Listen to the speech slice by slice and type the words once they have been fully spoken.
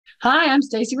Hi, I'm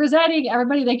Stacy Rossetti.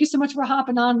 Everybody, thank you so much for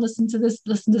hopping on. Listen to this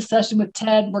session with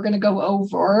Ted. We're going to go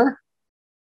over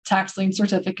tax lien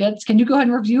certificates. Can you go ahead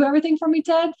and review everything for me,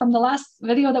 Ted, from the last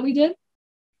video that we did?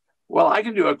 Well, I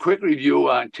can do a quick review.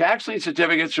 Tax lien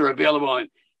certificates are available in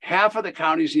half of the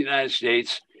counties in the United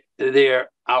States. They're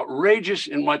outrageous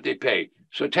in what they pay.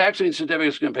 So tax lien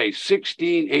certificates can pay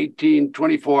 16, 18,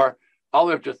 24, all the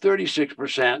way up to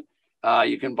 36%.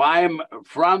 You can buy them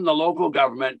from the local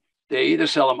government. They either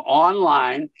sell them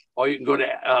online or you can go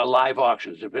to live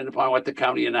auctions, depending upon what the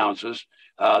county announces.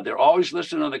 They're always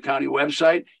listed on the county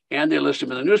website and they list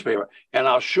them in the newspaper. And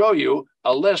I'll show you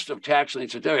a list of tax lien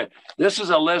certificates. This is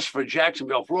a list for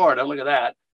Jacksonville, Florida. Look at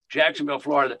that, Jacksonville,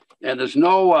 Florida. And there's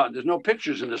no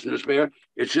pictures in this newspaper.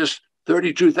 It's just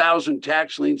 32,000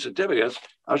 tax lien certificates.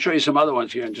 I'll show you some other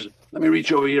ones here. And just let me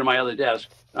reach over here to my other desk.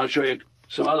 I'll show you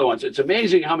some other ones. It's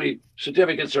amazing how many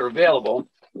certificates are available,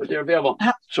 but they're available.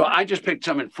 So I just picked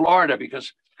some in Florida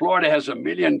because Florida has 1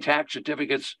 million tax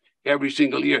certificates every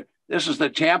single year. This is the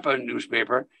Tampa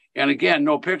newspaper. And again,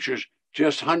 no pictures,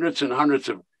 just hundreds and hundreds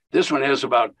of, this one has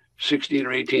about 16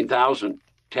 or 18,000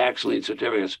 tax lien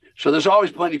certificates. So there's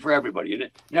always plenty for everybody. You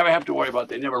never have to worry about,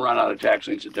 they never run out of tax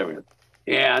lien certificates.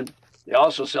 And they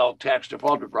also sell tax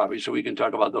defaulted properties. So we can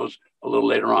talk about those a little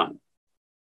later on.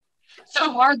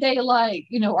 So are they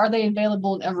are they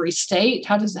available in every state?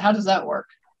 How does that work?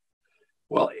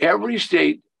 Well, every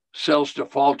state sells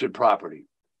defaulted property,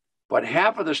 but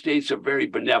half of the states are very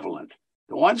benevolent.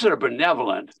 The ones that are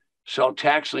benevolent sell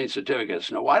tax lien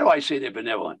certificates. Now, why do I say they're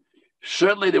benevolent?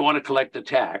 Certainly they want to collect the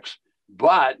tax,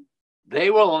 but they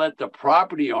will let the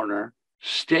property owner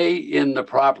stay in the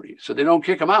property, so they don't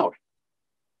kick them out.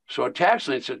 So a tax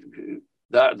lien,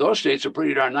 those states are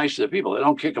pretty darn nice to the people. They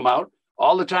don't kick them out.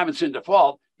 All the time it's in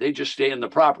default, they just stay in the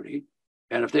property.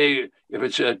 And if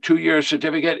it's a 2-year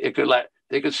certificate,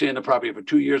 they could stay in the property for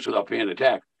 2 years without paying the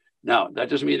tax. Now, that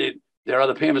doesn't mean there are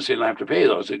other payments they don't have to pay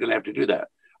those. They're going to have to do that.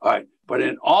 All right. But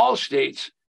in all states,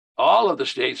 all of the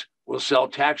states will sell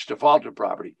tax defaulted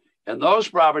property. And those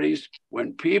properties,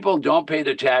 when people don't pay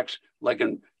the tax, like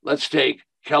let's take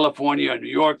California and New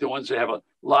York, the ones that have a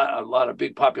lot of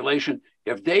big population,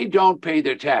 if they don't pay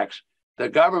their tax, the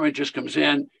government just comes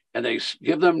in and they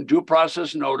give them due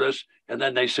process notice. And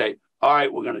then they say, all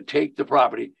right, we're going to take the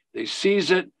property. They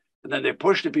seize it. And then they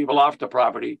push the people off the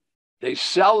property. They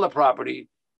sell the property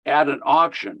at an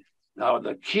auction. Now,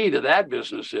 the key to that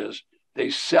business is they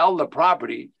sell the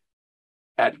property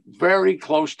at very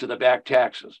close to the back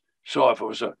taxes. So if it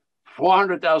was a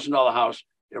 $400,000 house,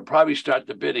 they'll probably start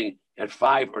the bidding at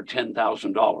 $5,000 or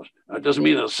 $10,000. Now, it doesn't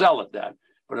mean they'll sell at that,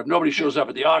 but if nobody shows up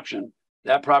at the auction,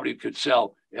 that property could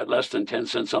sell at less than 10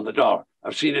 cents on the dollar.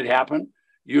 I've seen it happen.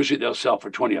 Usually they'll sell for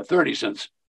 20 or 30 cents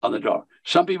on the dollar.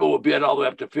 Some people will bid all the way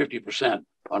up to 50%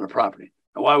 on a property.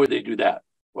 Now, why would they do that?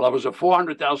 Well, if it was a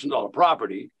 $400,000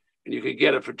 property and you could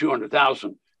get it for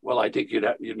 $200,000, well, I think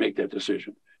you'd make that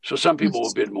decision. So some people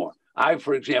will bid more.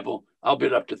 For example, I'll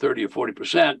bid up to 30 or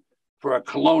 40% for a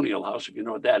colonial house, if you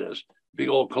know what that is. Big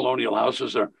old colonial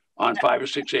houses are on 5 or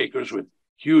 6 acres with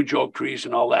huge oak trees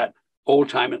and all that. Old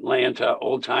time Atlanta,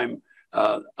 old time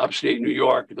upstate New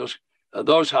York.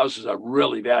 Those houses are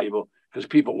really valuable because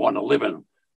people want to live in them.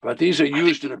 But these are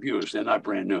used and abused. They're not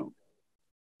brand new.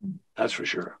 That's for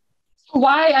sure.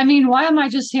 Why am I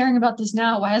just hearing about this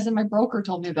now? Why hasn't my broker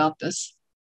told me about this?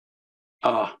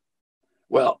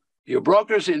 Well, your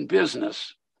broker's in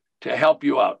business to help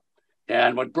you out.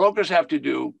 And what brokers have to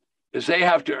do is they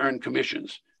have to earn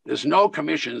commissions. There's no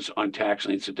commissions on tax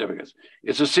lien certificates.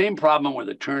 It's the same problem with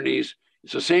attorneys.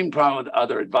 It's the same problem with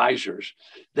other advisors.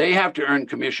 They have to earn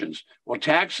commissions. Well,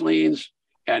 tax liens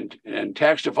and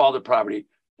tax defaulted property,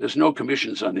 there's no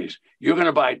commissions on these. You're going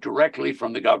to buy directly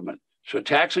from the government. So a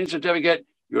tax lien certificate,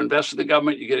 you invest in the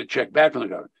government, you get a check back from the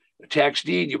government. A tax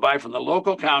deed, you buy from the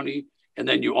local county, and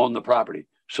then you own the property.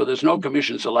 So there's no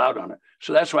commissions allowed on it.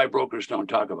 So that's why brokers don't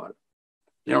talk about it.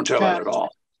 They don't talk about it at all.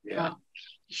 Yeah.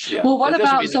 Yeah. Well, what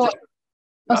about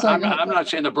I'm not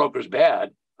saying the broker's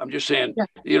bad. I'm just saying,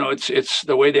 it's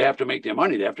the way they have to make their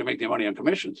money. They have to make their money on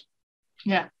commissions.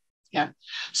 Yeah. Yeah.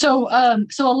 So a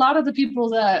lot of the people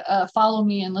that follow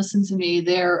me and listen to me,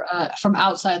 they're from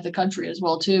outside the country as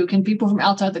well, too. Can people from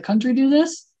outside the country do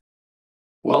this?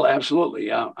 Well,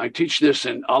 absolutely. I teach this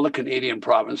in all the Canadian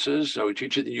provinces. So we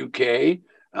teach it in the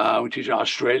UK. We teach in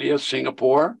Australia,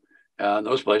 Singapore,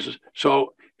 those places.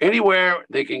 So anywhere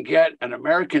they can get an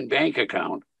American bank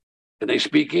account and they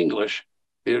speak English,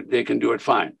 they can do it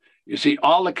fine. You see,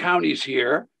 all the counties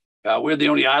here, we're the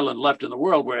only island left in the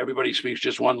world where everybody speaks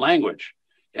just one language.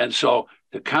 And so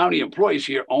the county employees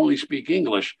here only speak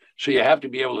English. So you have to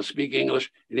be able to speak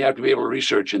English and you have to be able to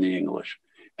research in the English.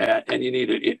 and you need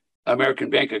an American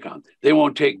bank account. They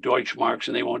won't take Deutschmarks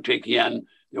and they won't take yen.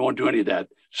 They won't do any of that.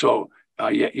 So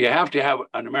you have to have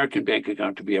an American bank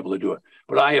account to be able to do it.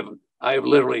 But I have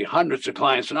literally hundreds of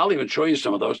clients, and I'll even show you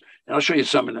some of those, and I'll show you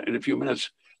some in a few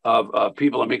minutes of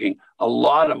people are making a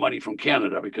lot of money from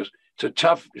Canada, because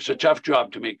it's a tough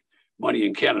job to make money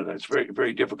in Canada. It's very,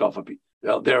 very difficult for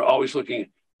people. They're always looking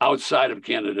outside of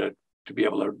Canada to be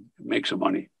able to make some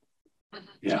money.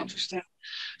 Yeah. Interesting.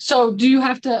 So do you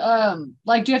have to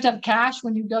do you have to have cash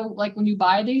when you go, like when you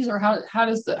buy these, or how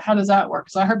does that work?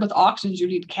 So I heard with auctions you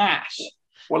need cash.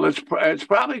 Well, it's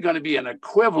probably going to be an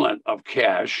equivalent of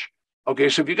cash. Okay,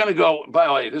 so if you're going to go, by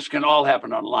the way, this can all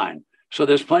happen online. So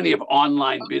there's plenty of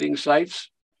online bidding sites.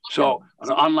 So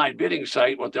an online bidding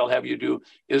site, what they'll have you do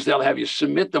is they'll have you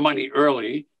submit the money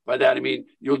early. By that I mean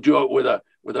you'll do it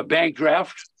with a bank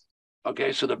draft.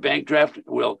 Okay, so the bank draft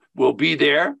will be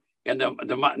there, and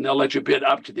they'll let you bid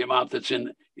up to the amount that's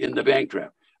in the bank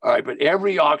draft. All right, but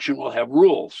every auction will have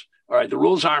rules. All right, the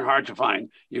rules aren't hard to find.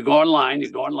 You go online,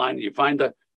 and you find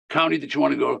the county that you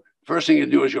want to go. First thing you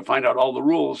do is you'll find out all the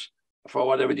rules for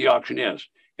whatever the auction is.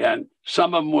 And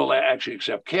some of them will actually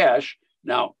accept cash.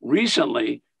 Now,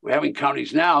 recently, we're having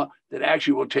counties now that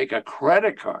actually will take a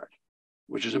credit card,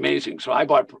 which is amazing. So I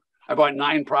bought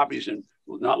 9 properties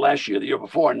not last year, the year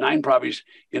before, 9 properties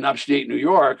in upstate New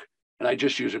York, and I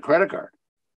just used a credit card.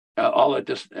 All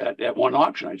at one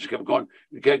auction. I just kept going,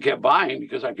 kept buying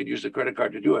because I could use the credit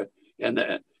card to do it. And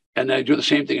they do the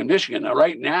same thing in Michigan. Now,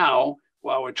 right now,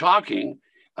 while we're talking,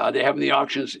 they're having the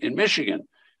auctions in Michigan.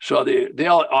 So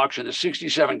they'll auction the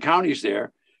 67 counties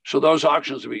there. So those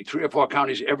auctions will be 3 or 4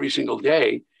 counties every single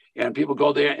day. And people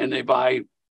go there and they buy,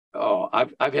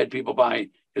 I've had people buy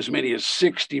as many as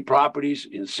 60 properties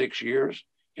in 6 years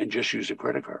and just use a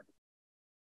credit card.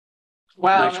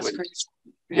 Wow, nice, that's crazy.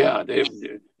 Yeah,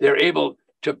 they're able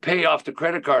to pay off the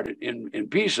credit card in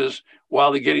pieces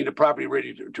while they're getting the property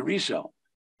ready to resell.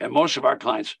 And most of our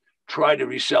clients try to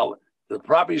resell the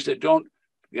properties that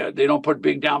they don't put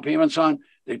big down payments on.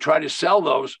 They try to sell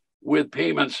those with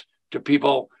payments to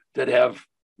people that have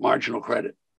marginal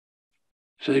credit.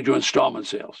 So they do installment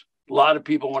sales. A lot of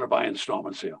people want to buy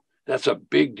installment sale. That's a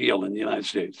big deal in the United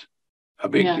States. A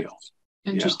big deal.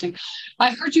 Interesting. Yeah.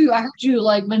 I heard you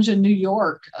like mention New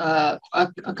York a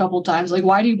couple of times. Like,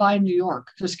 why do you buy in New York?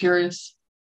 Just curious.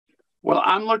 Well,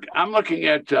 I'm looking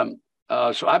at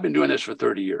so I've been doing this for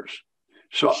 30 years.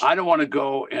 So I don't want to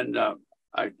go and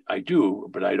I do,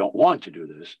 but I don't want to do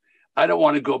this. I don't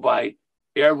want to go buy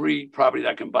every property that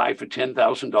I can buy for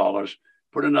 $10,000,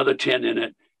 put another 10 in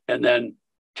it, and then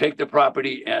take the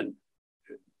property and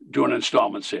do an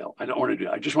installment sale. I don't want to do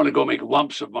that. I just want to go make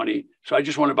lumps of money. So I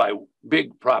just want to buy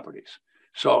big properties.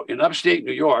 So in upstate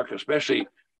New York, especially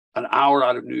an hour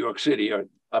out of New York City or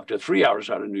up to 3 hours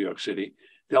out of New York City,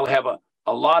 they'll have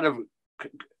a lot of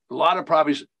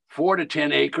properties, 4 to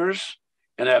 10 acres,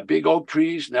 and they have big oak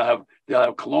trees. They'll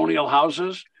have colonial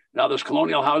houses. Now those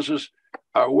colonial houses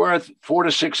are worth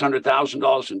 $400,000 to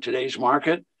 $600,000 in today's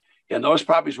market, and those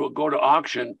properties will go to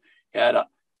auction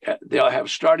they'll have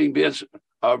starting bids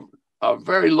of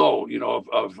very low,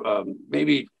 of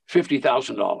maybe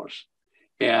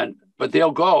 $50,000, but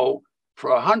they'll go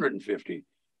for $150,000.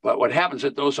 But what happens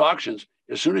at those auctions,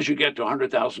 as soon as you get to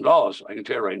 $100,000, I can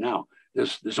tell you right now,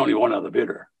 there's only one other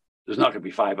bidder. There's not going to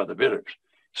be 5 other bidders.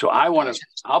 So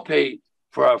I'll pay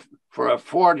for a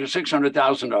 $400,000 to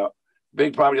 $600,000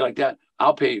 big property like that.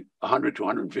 I'll pay $100,000 to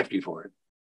 $150,000 for it,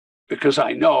 because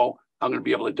I know I'm going to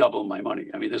be able to double my money.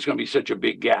 I mean, there's going to be such a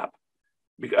big gap.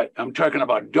 Because I'm talking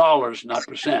about dollars, not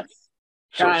percent.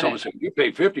 So someone said, "You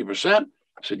pay 50%?"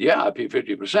 I said, "Yeah, I pay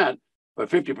 50%, but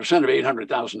 50% of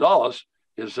 $800,000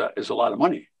 is a lot of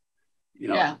money,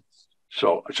 Yeah.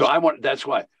 So that's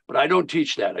why. But I don't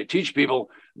teach that. I teach people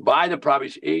buy the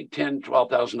properties $8,000, $10,000,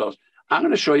 $12,000. I'm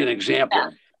going to show you an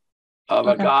example of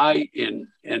a guy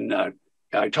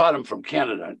I taught him from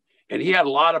Canada, and he had a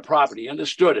lot of property,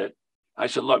 understood it. I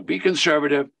said, "Look, be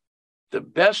conservative. The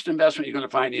best investment you're going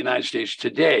to find in the United States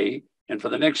today and for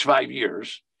the next 5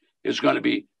 years is going to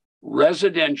be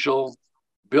residential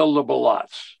buildable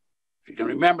lots. If you can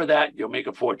remember that, you'll make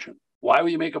a fortune." Why will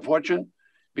you make a fortune?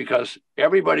 Because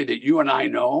everybody that you and I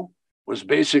know was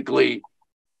basically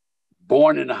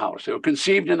born in the house. They were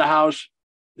conceived in the house.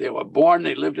 They were born,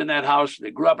 they lived in that house,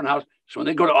 they grew up in a house. So when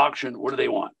they go to auction, what do they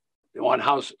want? They want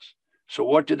houses. So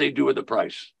what do they do with the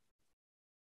price?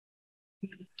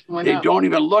 They don't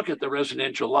even look at the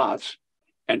residential lots.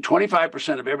 And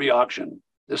 25% of every auction,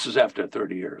 this is after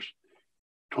 30 years,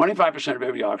 25% of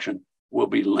every auction will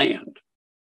be land.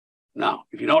 Now,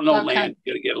 if you don't know land,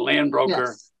 you got to get a land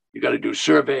broker. Yes. You got to do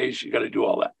surveys. You got to do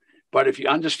all that. But if you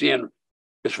understand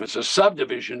If it's a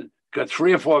subdivision, got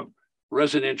 3 or 4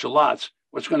 residential lots,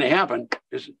 what's going to happen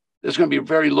is there's going to be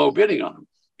very low bidding on them.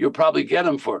 You'll probably get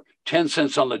them for 10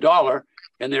 cents on the dollar,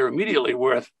 and they're immediately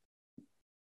worth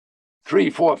 3,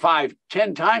 4, 5,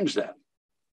 10 times that.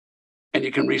 And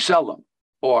you can resell them.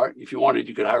 Or if you wanted,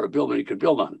 you could hire a builder, you could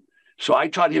build on it. So I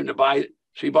taught him to buy.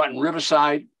 So he bought in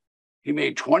Riverside. He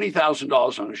made $20,000. I'm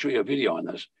going to show you a video on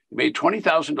this. He made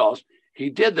 $20,000. He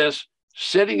did this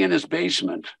sitting in his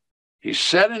basement. He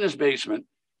sat in his basement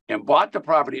and bought the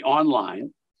property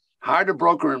online, hired a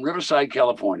broker in Riverside,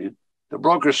 California. The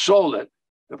broker sold it.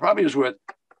 The property was worth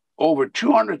over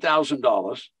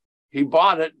 $200,000. He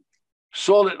bought it,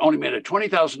 sold it, only made a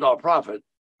 $20,000 profit,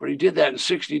 but he did that in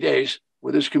 60 days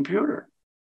with his computer.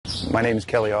 My name is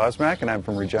Kelly Osmack, and I'm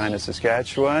from Regina,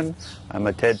 Saskatchewan. I'm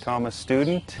a Ted.Thomas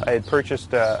student. I had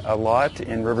purchased a lot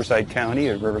in Riverside County,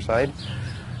 at Riverside.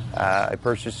 I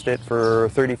purchased it for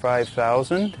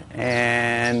 $35,000,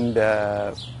 and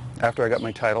after I got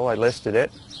my title, I listed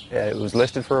it. It was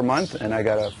listed for a month, and I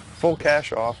got a full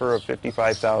cash offer of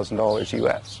 $55,000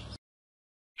 US.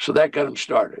 So that got him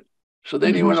started. So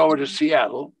then he went over to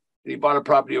Seattle, and he bought a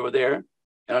property over there,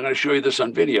 and I'm going to show you this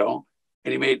on video,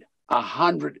 and he made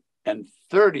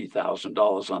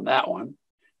 $130,000 on that one.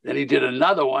 Then he did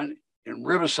another one in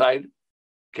Riverside,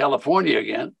 California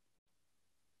again,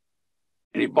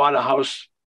 and he bought a house.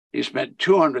 He spent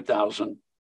 $200,000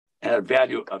 and a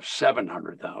value of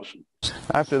 $700,000.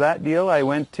 After that deal, I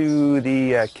went to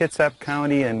the Kitsap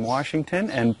County in Washington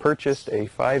and purchased a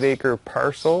 5-acre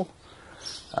parcel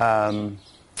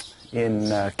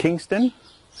in Kingston,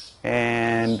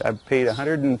 and I paid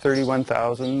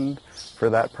 $131,000 for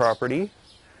that property.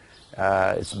 It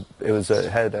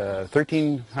had a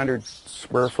 1,300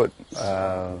 square foot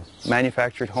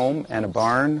manufactured home and a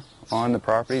barn on the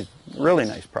property. Really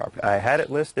nice property. I had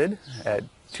it listed at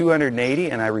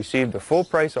 $280,000, and I received a full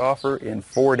price offer in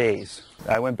 4 days.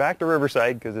 I went back to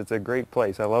Riverside because it's a great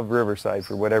place. I love Riverside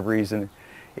for whatever reason.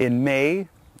 In May,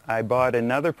 I bought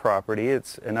another property.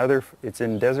 It's in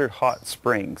Desert Hot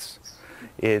Springs.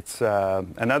 It's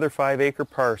another 5-acre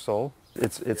parcel.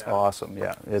 It's awesome.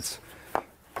 Yeah,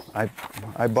 I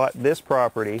bought this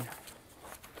property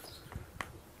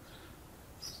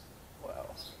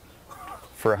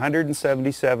for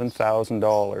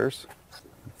 $177,000.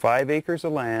 5 acres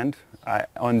of land.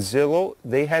 On Zillow,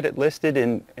 they had it listed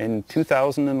in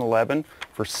 2011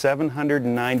 for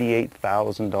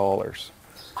 $798,000.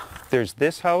 There's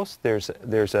this house, there's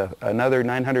another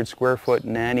 900 square foot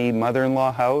nanny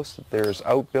mother-in-law house, there's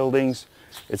outbuildings.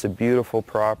 It's a beautiful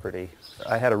property.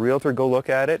 I had a realtor go look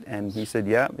at it, and he said,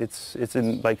 yeah, it's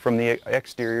in, like, from the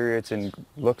exterior,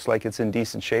 looks like it's in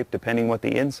decent shape, depending what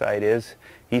the inside is.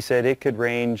 He said it could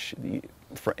range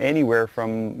for anywhere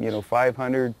from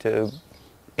 500 to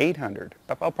 800.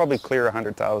 I'll probably clear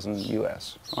 100,000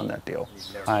 US on that deal.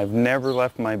 I've never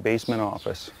left my basement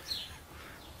office,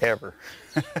 ever.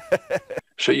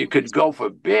 So you could go for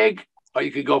big, or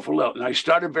you could go for little. And I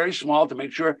started very small to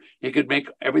make sure he could make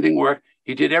everything work.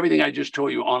 He did everything I just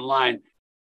told you online.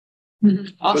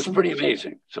 Awesome. It was pretty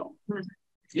amazing. So.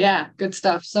 Yeah, good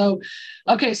stuff. So,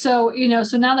 okay, so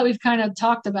so now that we've kind of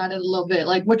talked about it a little bit,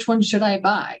 like, which one should I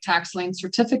buy? Tax lien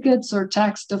certificates or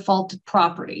tax defaulted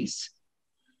properties?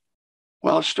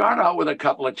 Well, start out with a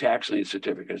couple of tax lien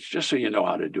certificates, just so you know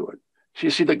how to do it. So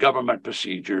you see the government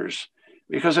procedures,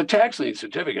 because a tax lien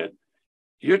certificate,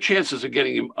 your chances of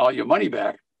getting all your money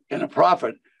back and a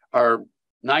profit are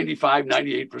 95,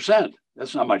 98%.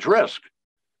 That's not much risk,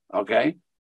 okay?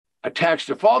 A tax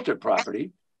defaulted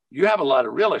property, you have a lot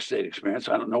of real estate experience.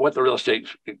 I don't know what the real estate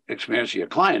experience of your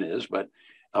client is, but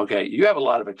okay, you have a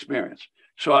lot of experience.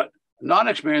 So a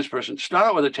non-experienced person, start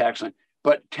out with a tax lien,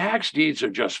 but tax deeds are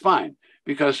just fine,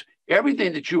 because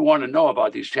everything that you want to know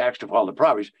about these tax defaulted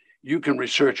properties, you can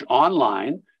research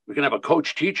online. We can have a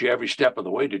coach teach you every step of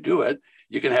the way to do it.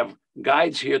 You can have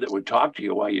guides here that would talk to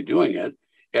you while you're doing it,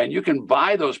 and you can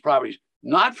buy those properties,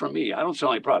 not from me. I don't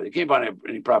sell any property. You can't buy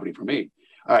any property from me.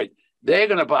 All right. They're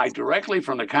going to buy directly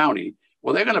from the county.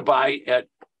 Well, they're going to buy at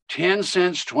 10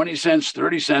 cents, 20 cents,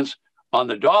 30 cents on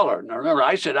the dollar. Now, remember,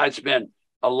 I said I'd spend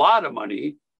a lot of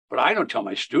money, but I don't tell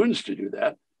my students to do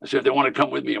that. I said, if they want to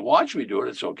come with me and watch me do it,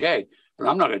 it's okay. But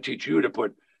I'm not going to teach you to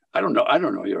put, I don't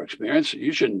know your experience.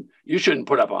 You shouldn't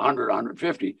put up 100,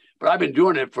 150, but I've been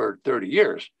doing it for 30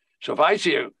 years. So if I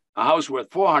see a house worth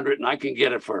 400 and I can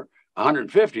get it for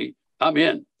 150, I'm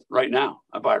in right now.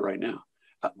 I buy it right now.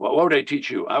 What would I teach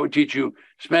you? I would teach you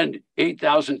spend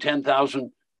 $8,000,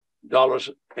 $10,000,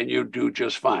 and you do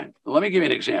just fine. Now, let me give you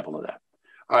an example of that.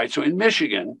 All right, so in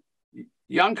Michigan,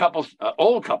 young couples,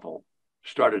 old couple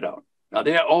started out. Now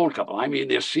they're old couple. I mean,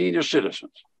 they're senior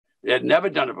citizens. They had never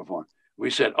done it before. We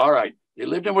said, all right, they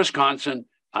lived in Wisconsin.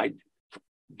 I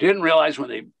didn't realize when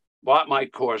they bought my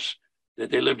course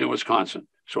that they lived in Wisconsin.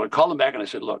 So I called them back and I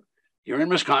said, look, you're in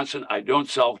Wisconsin. I don't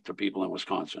sell to people in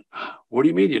Wisconsin. What do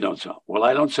you mean you don't sell? Well,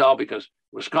 I don't sell because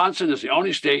Wisconsin is the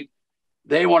only state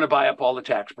they want to buy up all the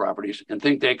tax properties and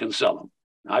think they can sell them.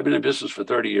 Now, I've been in business for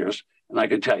 30 years, and I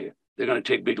can tell you, they're going to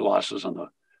take big losses on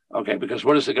because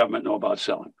what does the government know about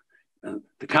selling? And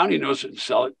the county knows to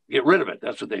sell it, get rid of it.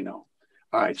 That's what they know.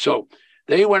 All right. So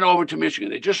they went over to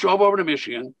Michigan. They just drove over to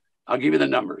Michigan. I'll give you the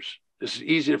numbers. This is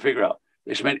easy to figure out.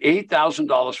 They spent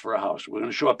 $8,000 for a house. We're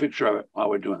going to show a picture of it while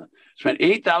we're doing it. Spent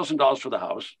 $8,000 for the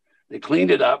house. They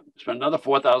cleaned it up. Spent another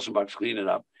 $4,000 cleaning it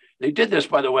up. They did this,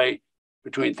 by the way,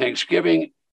 between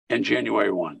Thanksgiving and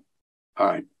January 1. All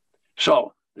right.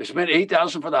 So they spent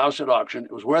 $8,000 for the house at auction.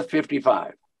 It was worth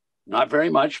 $55,000. Not very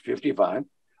much, 55.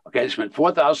 Okay, they spent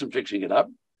 $4,000 fixing it up.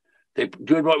 They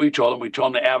did what we told them. We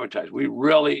told them to advertise. We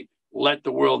really let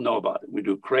the world know about it. We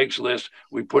do Craigslist.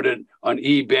 We put it on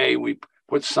eBay. We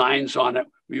put signs on it.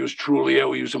 We use Trulia.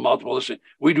 We use a multiple listing.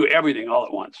 We do everything all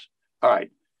at once. All right.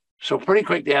 So pretty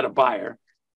quick, they had a buyer.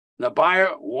 The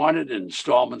buyer wanted an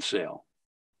installment sale.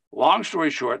 Long story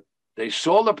short, they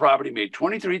sold the property, made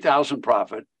 $23,000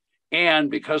 profit, and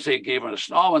because they gave an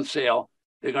installment sale,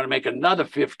 they're going to make another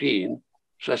 $15,000.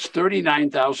 So that's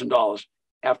 $39,000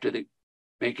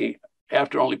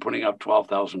 after only putting up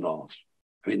 $12,000.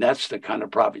 I mean, that's the kind of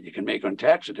profit you can make on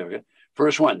tax certificate.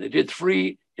 First one, they did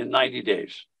 3 in 90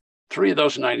 days. 3 of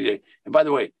those in 90 days. And by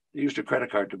the way, they used a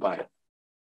credit card to buy it.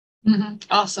 Mm-hmm.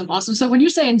 Awesome. So when you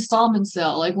say installment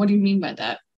sale, like, what do you mean by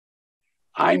that?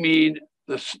 I mean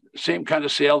the same kind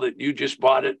of sale that you just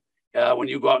bought it when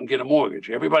you go out and get a mortgage.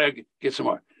 Everybody gets a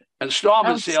mortgage.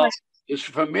 Installment sale is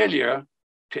familiar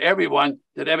to everyone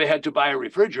that ever had to buy a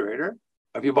refrigerator.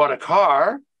 If you bought a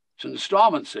car, it's an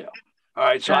installment sale. All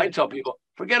right. So I tell people,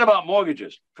 forget about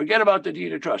mortgages. Forget about the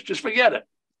deed of trust. Just forget it.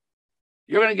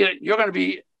 You're going to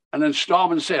be an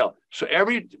installment sale. So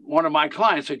every one of my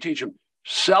clients, I teach them,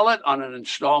 sell it on an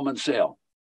installment sale.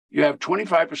 You have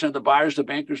 25% of the buyers the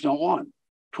bankers don't want.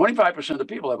 25% of the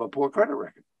people have a poor credit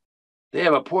record. They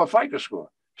have a poor FICO score.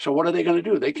 So what are they going to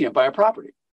do? They can't buy a property.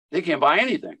 They can't buy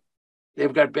anything.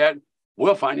 They've got bad.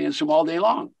 We'll finance them all day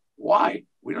long. Why?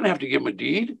 We don't have to give them a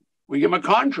deed. We give them a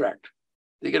contract.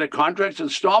 They get a contract, it's an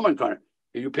installment contract.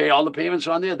 If you pay all the payments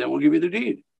on there, then we'll give you the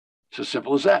deed. It's as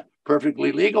simple as that.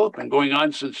 Perfectly legal. Been going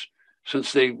on since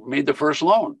they made the first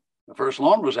loan. The first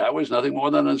loan was that way. It's nothing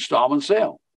more than an installment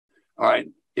sale. All right.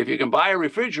 If you can buy a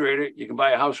refrigerator, you can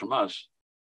buy a house from us.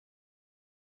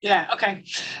 Yeah. Okay.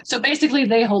 So basically,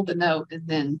 they hold the note, and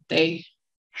then they're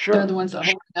the ones that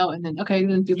hold the note, and then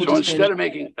people. So instead of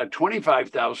making a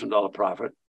 $25,000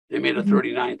 profit, they made a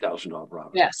 $39,000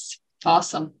 profit. Yes.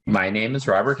 Awesome. My name is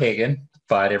Robert Hagan,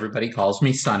 but everybody calls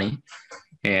me Sonny.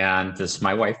 And this is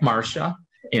my wife, Marcia.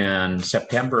 In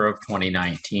September of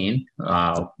 2019,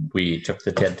 we took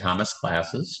the Ted.Thomas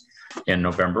classes. In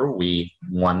November, we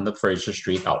won the Fraser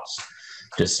Street house.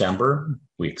 December,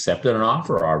 we accepted an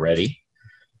offer already.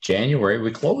 January,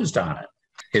 we closed on it.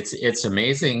 It's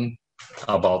amazing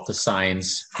about the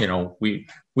signs. You know, we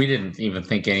didn't even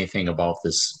think anything about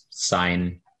this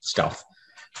sign stuff.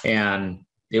 And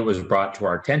it was brought to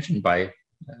our attention by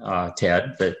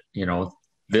Ted that, you know,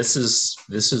 this is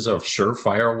a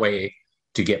surefire way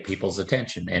to get people's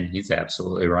attention. And he's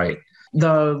absolutely right.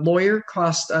 The lawyer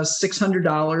cost us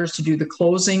 $600 to do the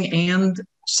closing and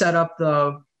set up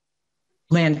the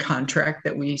land contract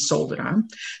that we sold it on.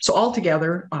 So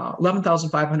altogether,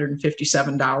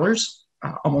 $11,557,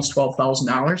 almost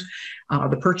 $12,000.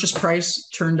 The purchase price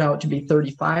turned out to be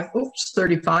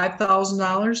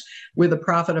 $35,000 with a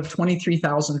profit of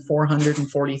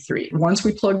 $23,443. Once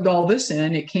we plugged all this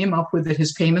in, it came up with that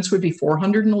his payments would be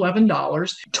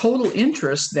 $411. Total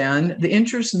interest then, the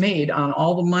interest made on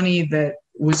all the money that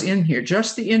was in here,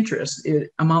 just the interest,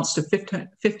 it amounts to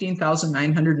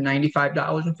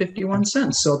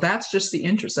 $15,995.51. So that's just the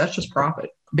interest. That's just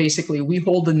profit. Basically, we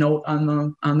hold the note on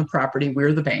the property.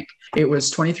 We're the bank. It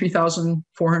was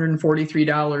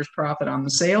 $23,443 profit on the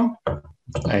sale,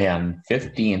 and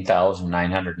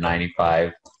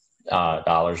 $15,995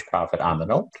 profit on the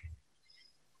note.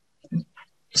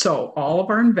 So all of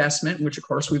our investment, which of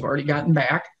course we've already gotten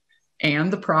back,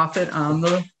 and the profit on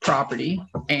the property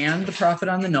and the profit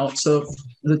on the note. So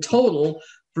the total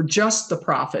for just the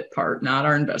profit part, not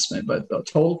our investment, but the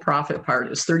total profit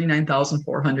part is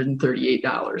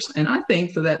 $39,438. And I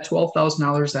think for that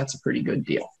 $12,000, that's a pretty good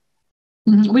deal.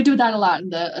 Mm-hmm. We do that a lot in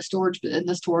the storage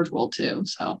world too.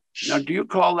 So now, do you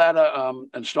call that a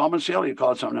installment sale, or you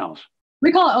call it something else?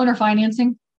 We call it owner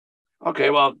financing. Okay,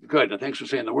 well, good. Thanks for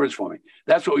saying the words for me.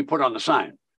 That's what we put on the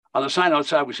sign. On the sign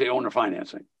outside, we say owner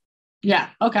financing. Yeah.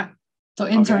 Okay. So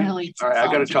internally. Okay. All right.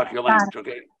 I got to talk your language.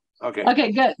 Okay. Okay.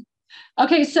 Okay, good.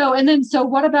 Okay, so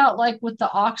what about like with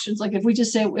the auctions? Like if we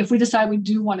decide we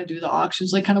do want to do the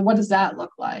auctions, like kind of what does that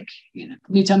look like? Can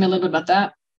you tell me a little bit about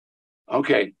that?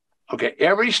 Okay.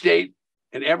 Every state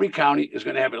and every county is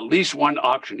going to have at least one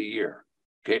auction a year.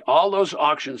 Okay. All those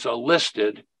auctions are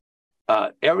listed.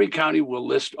 Every county will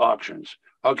list auctions.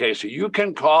 Okay. So you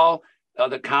can call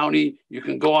the county. You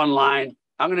can go online.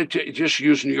 I'm going to just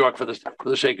use New York for the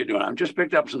sake of doing it. I've just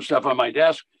picked up some stuff on my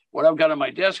desk. What I've got on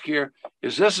my desk here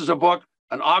is this is a book,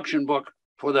 an auction book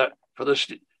for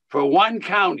one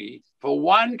county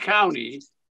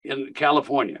in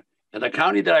California. And the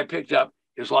county that I picked up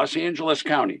is Los Angeles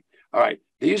County. All right.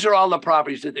 These are all the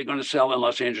properties that they're going to sell in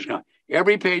Los Angeles County.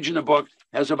 Every page in the book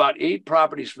has about 8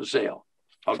 properties for sale.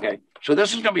 Okay. So this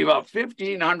is going to be about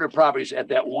 1,500 properties at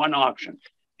that one auction.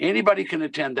 Anybody can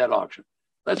attend that auction.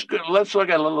 Let's look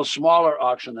at a little smaller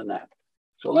auction than that.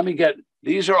 So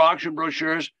these are auction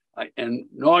brochures. And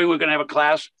knowing we're going to have a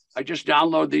class, I just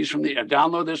download this from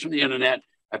the internet.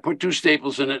 I put 2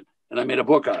 staples in it, and I made a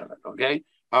book out of it. Okay.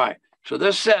 All right. So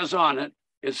this says on it,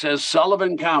 it says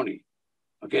Sullivan County.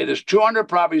 Okay. There's 200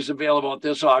 properties available at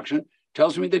this auction.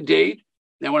 Tells me the date.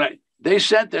 Then they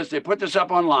sent this, they put this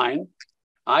up online.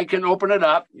 I can open it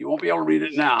up. You won't be able to read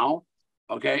it now.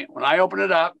 Okay. When I open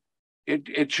it up,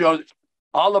 it shows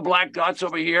all the black dots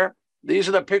over here. These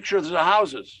are the pictures of the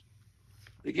houses.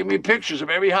 They give me pictures of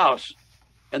every house,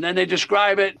 and then they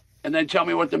describe it and then tell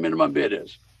me what the minimum bid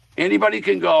is. Anybody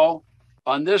can go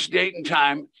on this date and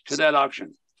time to that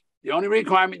auction. The only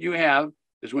requirement you have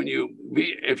is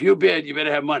if you bid, you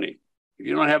better have money. If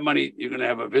you don't have money, you're going to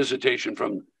have a visitation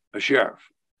from a sheriff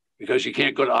because you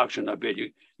can't go to auction and bid.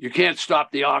 You can't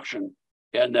stop the auction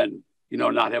and then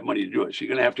not have money to do it. So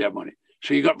you're going to have money.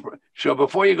 So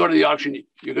before you go to the auction,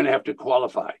 you're going to have to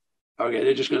qualify. Okay,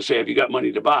 they're just going to say, have you got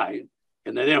money to buy?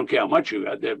 And then they don't care how much you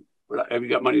got. Have you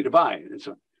got money to buy? And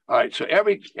so, all right. So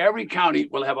every county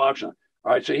will have auction.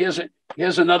 All right. So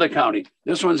here's another county.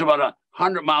 This one's about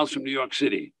 100 miles from New York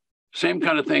City. Same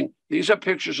kind of thing. These are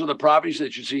pictures of the properties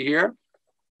that you see here.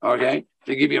 Okay.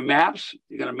 They give you maps.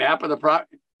 You got a map of the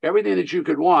property. Everything that you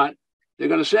could want, they're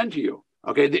going to send to you.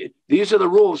 Okay. These are the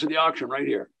rules of the auction right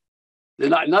here.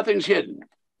 Nothing's hidden.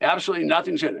 Absolutely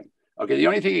nothing's hidden. Okay. The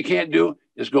only thing you can't do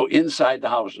is go inside the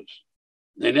houses.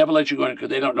 They never let you go in because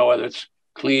they don't know whether it's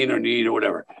clean or neat or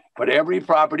whatever. But every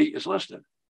property is listed.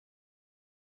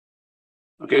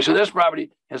 Okay, so this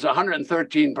property has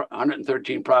 113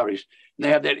 properties. And they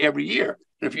have that every year.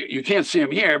 And if you can't see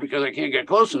them here because I can't get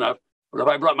close enough, but if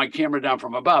I brought my camera down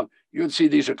from above, you would see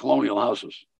these are colonial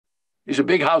houses. These are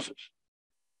big houses.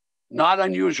 Not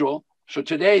unusual. So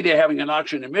today they're having an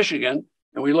auction in Michigan,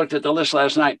 and we looked at the list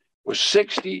last night, was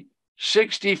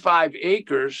 65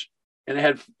 acres, and it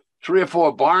had 3 or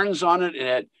 4 barns on it. It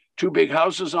had 2 big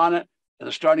houses on it, and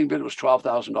the starting bid was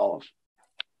 $12,000.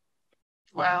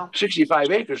 Wow.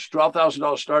 65 acres,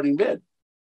 $12,000 starting bid.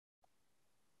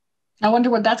 I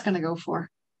wonder what that's going to go for.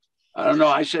 I don't know.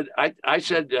 I said I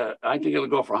think it'll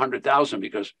go for 100,000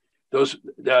 because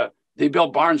they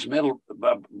build barns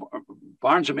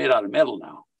barns are made out of metal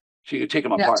now, so you can take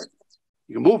them apart.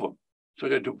 You can move them. So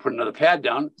you got to put another pad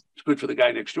down. It's good for the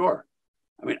guy next door.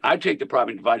 I mean, I'd take the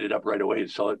property, divide it up right away,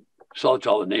 and sell it to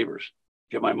all the neighbors.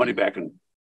 Get my money back in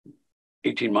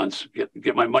 18 months.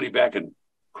 Get my money back and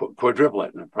quadruple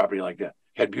it in a property like that.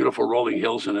 Had beautiful rolling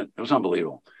hills in it. It was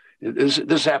unbelievable.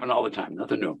 This happened all the time.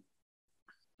 Nothing new.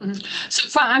 Mm-hmm.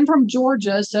 So I'm from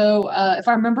Georgia. So if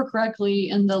I remember correctly,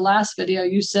 in the last video,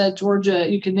 you said Georgia,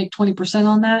 you can make 20%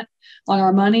 on that, on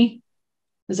our money.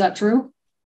 Is that true?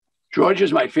 Georgia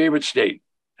is my favorite state.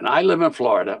 And I live in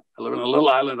Florida. I live in a little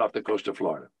island off the coast of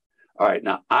Florida. All right.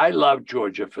 Now, I love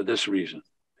Georgia for this reason.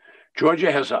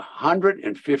 Georgia has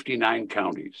 159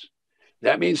 counties.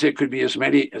 That means there could be as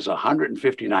many as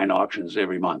 159 auctions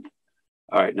every month.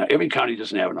 All right. Now, every county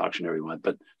doesn't have an auction every month,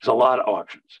 but there's a lot of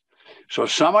auctions. So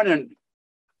if someone in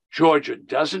Georgia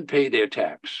doesn't pay their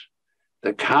tax,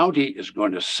 the county is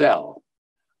going to sell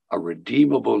a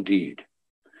redeemable deed.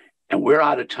 And we're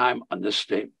out of time on this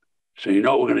tape. So you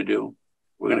know what we're going to do?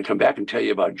 We're going to come back and tell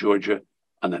you about Georgia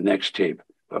on the next tape.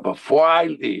 But before I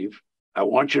leave, I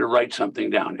want you to write something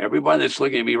down. Everybody that's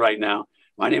looking at me right now,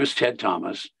 my name is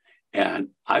Ted.Thomas, and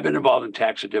I've been involved in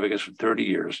tax certificates for 30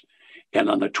 years. And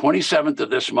on the 27th of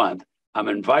this month, I'm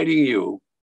inviting you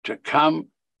to come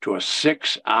to a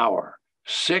 6 hours,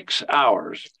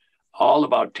 all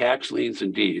about tax liens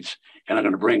and deeds. And I'm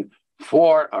going to bring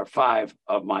 4 or 5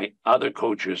 of my other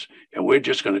coaches, and we're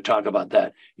just going to talk about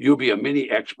that. You'll be a mini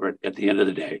expert at the end of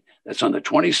the day. That's on the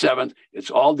 27th.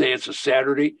 It's all day. It's a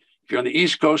Saturday. If you're on the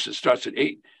East Coast, it starts at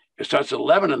 8. It starts at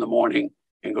 11 in the morning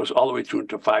and goes all the way through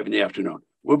until 5 in the afternoon.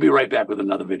 We'll be right back with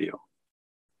another video.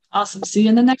 Awesome. See you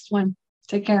in the next one.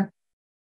 Take care.